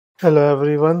Hello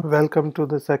everyone, welcome to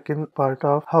the second part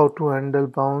of how to handle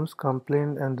bounce,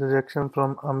 complaint and rejection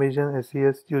from Amazon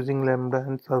SES using Lambda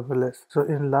and serverless. So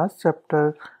in last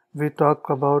chapter we talked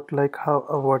about like how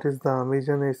what is the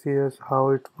Amazon SES, how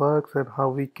it works and how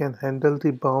we can handle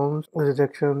the bounce,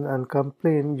 rejection and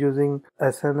complaint using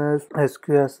SNS,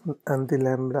 SQS and the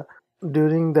Lambda.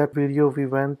 During that video we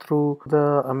went through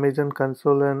the Amazon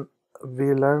console and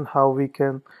we learned how we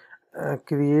can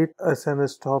create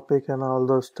SNS topic and all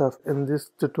those stuff. In this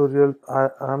tutorial,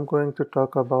 I'm going to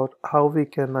talk about how we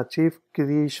can achieve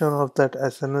creation of that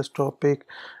SNS topic,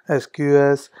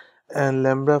 SQS, and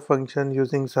Lambda function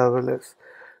using serverless.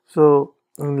 So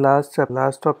in last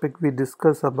topic we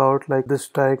discussed about like this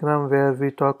diagram where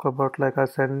we talk about like our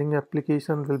sending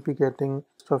application will be getting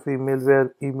of email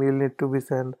where email need to be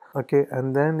sent, okay,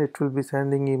 and then it will be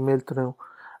sending email through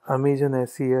Amazon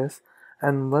SES,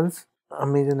 and once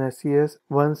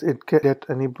it get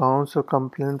any bounce or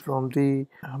complaint from the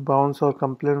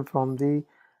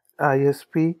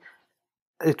ISP,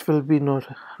 it will be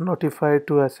notified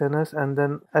to SNS, and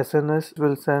then SNS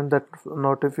will send that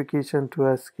notification to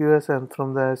SQS, and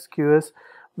from the SQS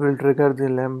will trigger the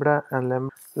Lambda, and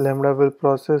Lambda will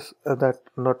process that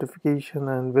notification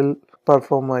and will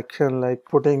perform action like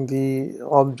putting the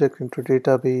object into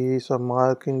database or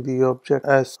marking the object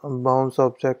as a bounce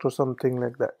object or something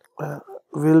like that.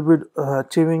 We'll be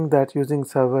achieving that using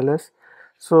serverless.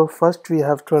 So first we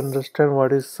have to understand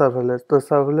what is serverless. The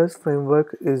serverless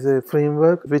framework is a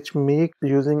framework which makes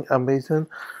using Amazon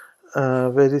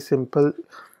very simple.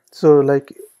 So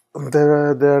like there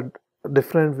are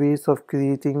different ways of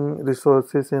creating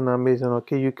resources in Amazon.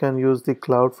 Okay, you can use the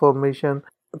CloudFormation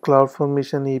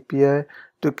API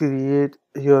to create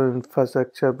your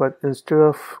infrastructure, but instead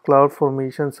of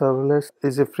CloudFormation, serverless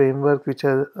is a framework which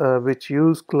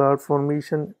use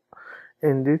CloudFormation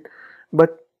indeed,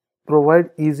 but provide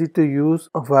easy to use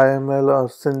YML or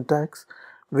syntax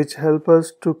which help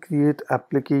us to create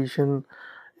application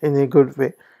in a good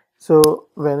way. So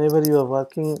whenever you are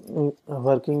working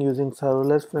using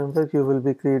serverless framework, you will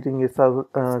be creating a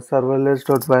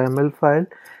serverless.yml file.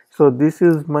 So this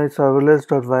is my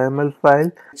serverless.yml file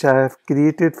which I have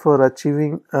created for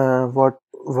achieving what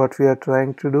we are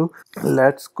trying to do.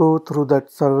 Let's go through that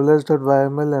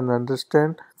serverless.yml and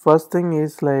understand. First thing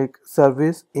is like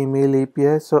service email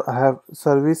API. So I have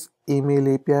service email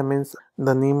API means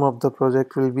the name of the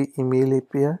project will be email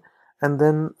API, and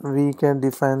then we can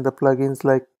define the plugins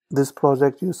like this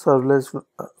project use serverless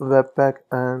webpack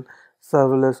and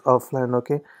serverless offline.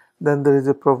 Okay, then there is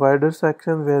a provider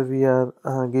section where we are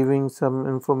giving some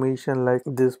information like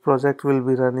this project will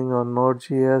be running on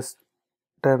Node.js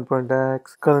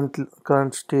 10.x.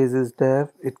 Current stage is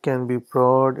dev. It can be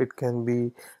prod, it can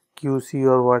be QC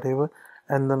or whatever.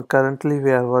 And then currently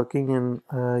we are working in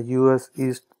US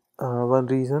East one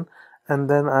region. And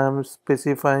then I am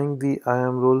specifying the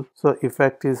IAM rule. So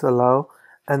effect is allow.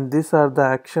 And these are the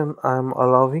action I am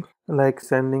allowing, like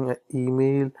sending an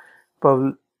email,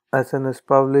 SNS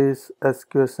publish,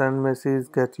 SQL send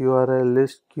message, get URL,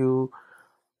 list queue,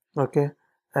 okay,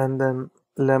 and then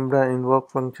Lambda invoke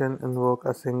function, invoke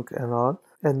async and all,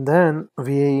 and then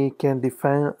we can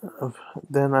define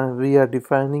we are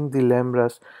defining the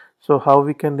lambdas. So how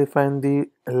we can define the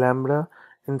lambda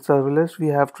in serverless? We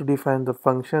have to define the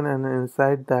function, and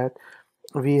inside that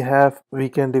we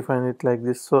can define it like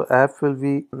this. So app will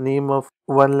be name of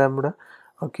one lambda,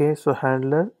 okay, so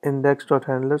handler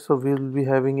index.handler, so we will be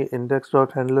having a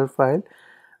index.handler file,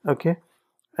 okay,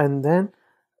 and then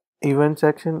event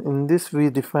section. In this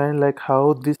we define like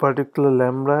how this particular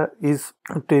lambda is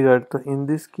triggered. So in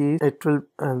this case it will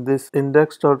this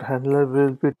index.handler will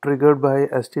be triggered by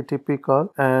http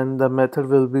call, and the method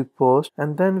will be post,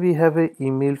 and then we have a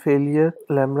email failure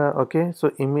lambda, okay,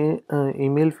 so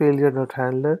email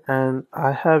failure.handler, and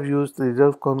I have used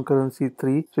reserve concurrency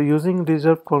 3. So using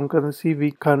reserve concurrency we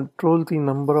control the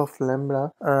number of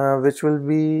lambda which will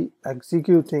be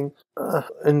executing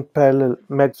in parallel.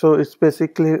 So it's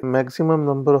basically maximum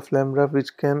number of lambda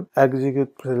which can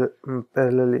execute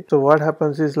parallelly. So what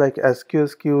happens is like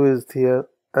SQS queue is here.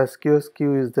 SQS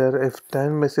queue is there. If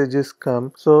 10 messages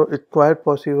come, so it's quite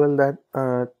possible that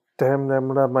 10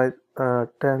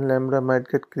 lambda might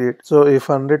get created. So if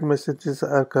 100 messages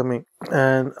are coming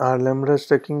and our lambda is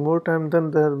taking more time,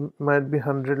 then there might be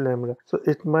 100 lambda. So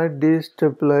it might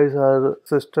destabilize our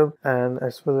system, and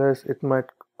as well as it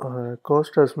might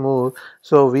cost us more.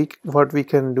 So what we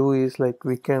can do is like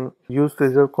we can use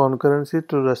reserve concurrency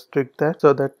to restrict that,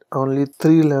 so that only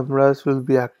 3 lambdas will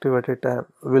be active at a time,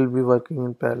 will be working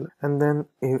in parallel. And then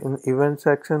in event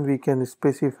section we can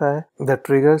specify the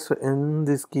triggers. So in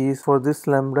this case for this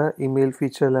lambda, email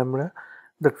feature lambda,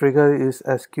 the trigger is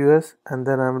SQS, and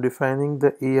then I'm defining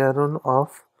the ARN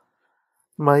of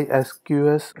my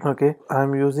SQS. Okay,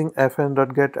 I'm using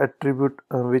fn.get attribute,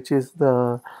 which is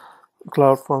the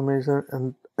CloudFormation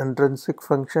and intrinsic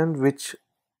function which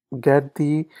get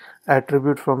the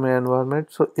attribute from my environment,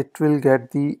 so it will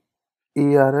get the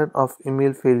ARN of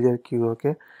email failure queue.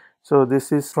 Okay, so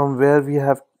this is from where we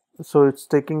have, so it's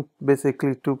taking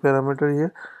basically two parameter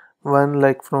here, one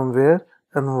like from where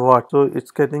and what. So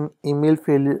it's getting email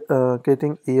failure,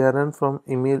 getting ARN from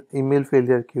email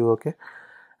failure queue. Okay,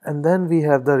 and then we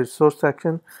have the resource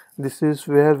section. This is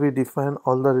where we define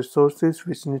all the resources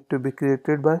which need to be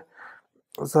created by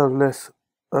serverless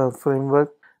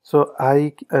framework. So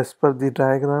as per the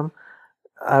diagram,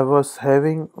 I was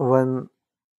having one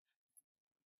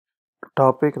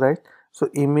topic, right? So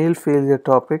email failure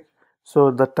topic. So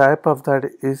the type of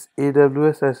that is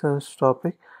AWS Essence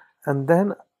topic, and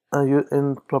then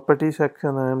in property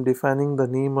section I am defining the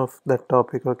name of that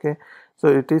topic. Okay, so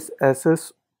it is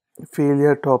SS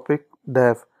failure topic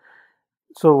dev.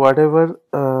 So whatever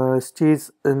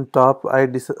stage in top I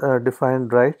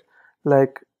defined, right,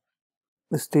 like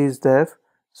stage dev,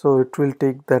 so it will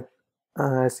take that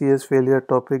SES failure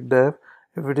topic dev.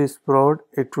 If it is prod,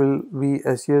 it will be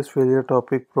SES failure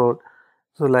topic prod.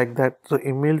 So like that. So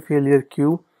email failure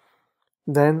queue.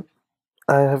 Then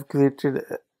I have created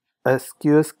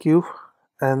SQS queue,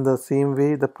 and the same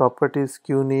way the properties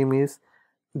queue name is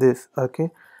this.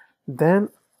 Okay. Then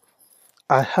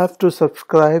I have to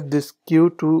subscribe this queue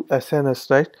to SNS,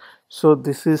 right? So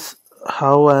this is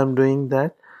how I am doing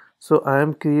that. So I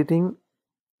am creating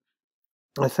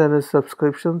SNS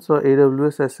subscriptions, so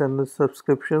AWS SNS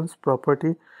subscriptions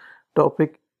property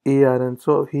topic ARN.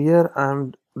 So here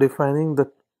I'm defining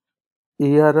the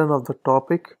ARN of the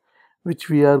topic which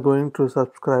we are going to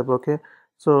subscribe. Okay,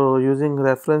 so using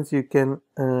reference you can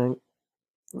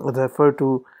refer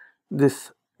to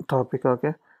this topic.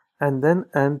 Okay, and then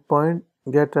endpoint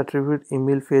get attribute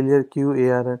email failure queue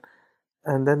ARN,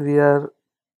 and then we are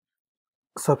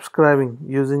subscribing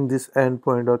using this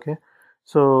endpoint. Okay,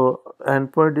 so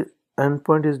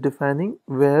endpoint is defining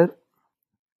where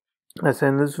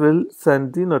SNS will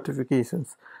send the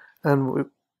notifications, and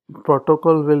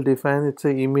protocol will define it's a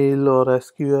email or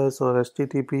SQS or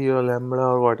HTTP or Lambda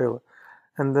or whatever.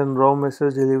 And then raw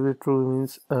message delivery true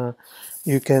means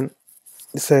you can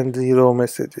send the raw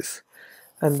messages.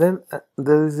 And then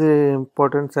there is a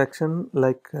important section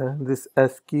like this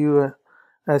SQS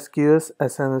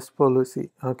SNS policy.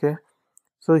 Okay,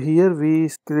 so here we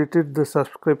created the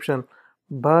subscription,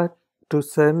 but to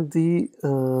send the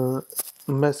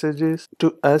messages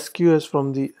to SQS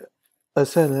from the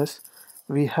SNS,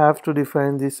 we have to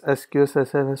define this SQS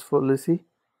SNS policy,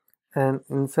 and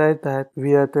inside that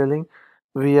we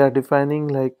are defining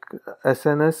like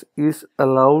SNS is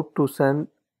allowed to send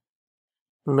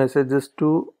messages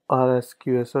to our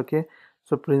SQS. Okay,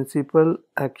 so principal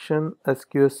action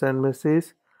SQS send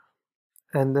message,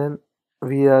 and then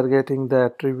we are getting the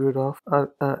attribute of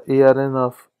ARN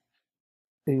of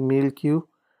email queue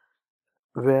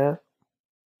where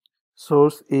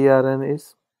source ARN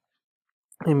is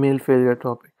email failure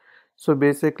topic. So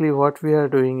basically what we are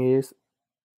doing is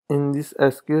in this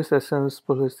SQS SNS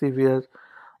policy we are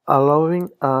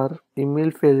allowing our email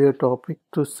failure topic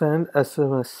to send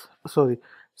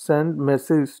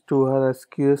message to our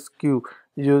SQS queue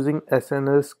using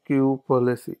SNS queue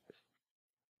policy.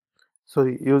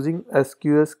 Using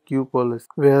SQS queue policy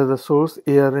where the source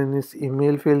ARN is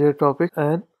email failure topic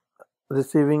and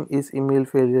receiving is email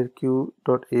failure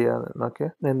queue.arn.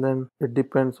 Okay, and then it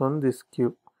depends on this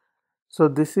queue. So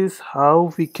this is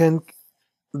how we can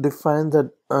define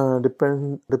the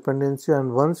dependency,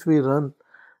 and once we run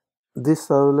this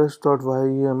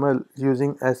serverless.yml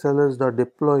using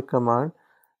sls.deploy command,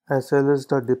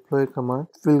 sls.deploy command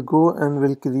will go and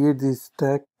will create this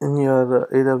stack in your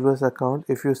AWS account.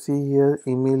 If you see here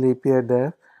email API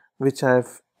dev, which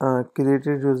I've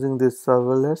created using this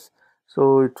serverless,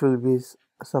 so it will be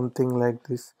something like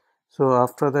this. So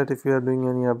after that, if you are doing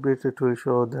any update, it will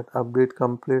show that update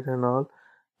complete and all.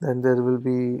 Then it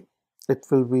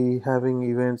will be having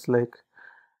events like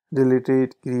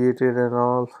deleted, created and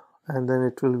all, and then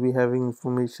it will be having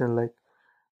information like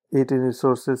 18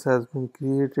 resources has been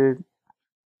created,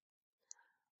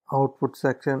 output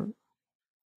section,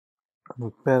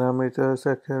 parameter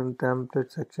section,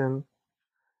 template section,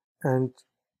 and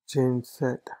change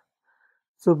set.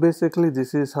 So basically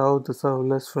this is how the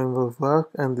serverless framework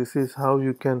works, and this is how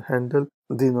you can handle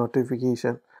the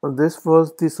notification. This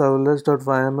was the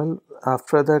serverless.yml.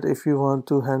 After that, if you want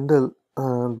to handle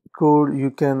code,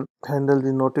 you can handle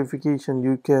the notification,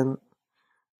 you can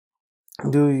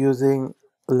do using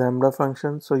lambda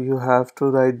function. So you have to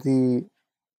write the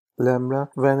lambda.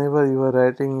 Whenever you are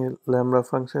writing a lambda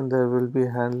function, there will be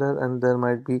a handler and there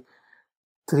might be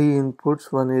three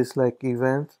inputs. One is like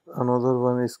events, another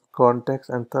one is context,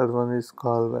 and third one is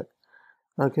callback.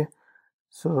 Okay,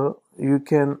 so you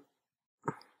can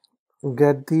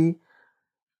get the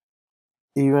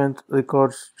event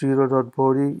records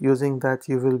 0.body. Using that,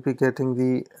 you will be getting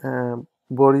the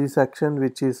body section,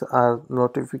 which is our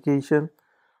notification.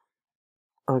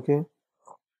 Okay,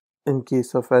 in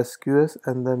case of SQS,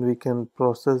 and then we can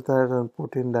process that and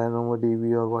put in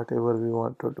DynamoDB or whatever we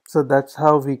want to do. So that's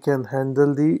how we can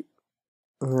handle the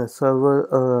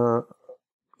server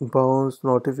bounce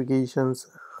notifications,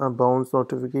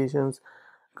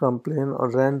 complaint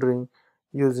or rendering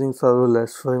using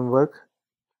serverless framework.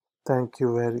 Thank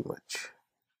you very much.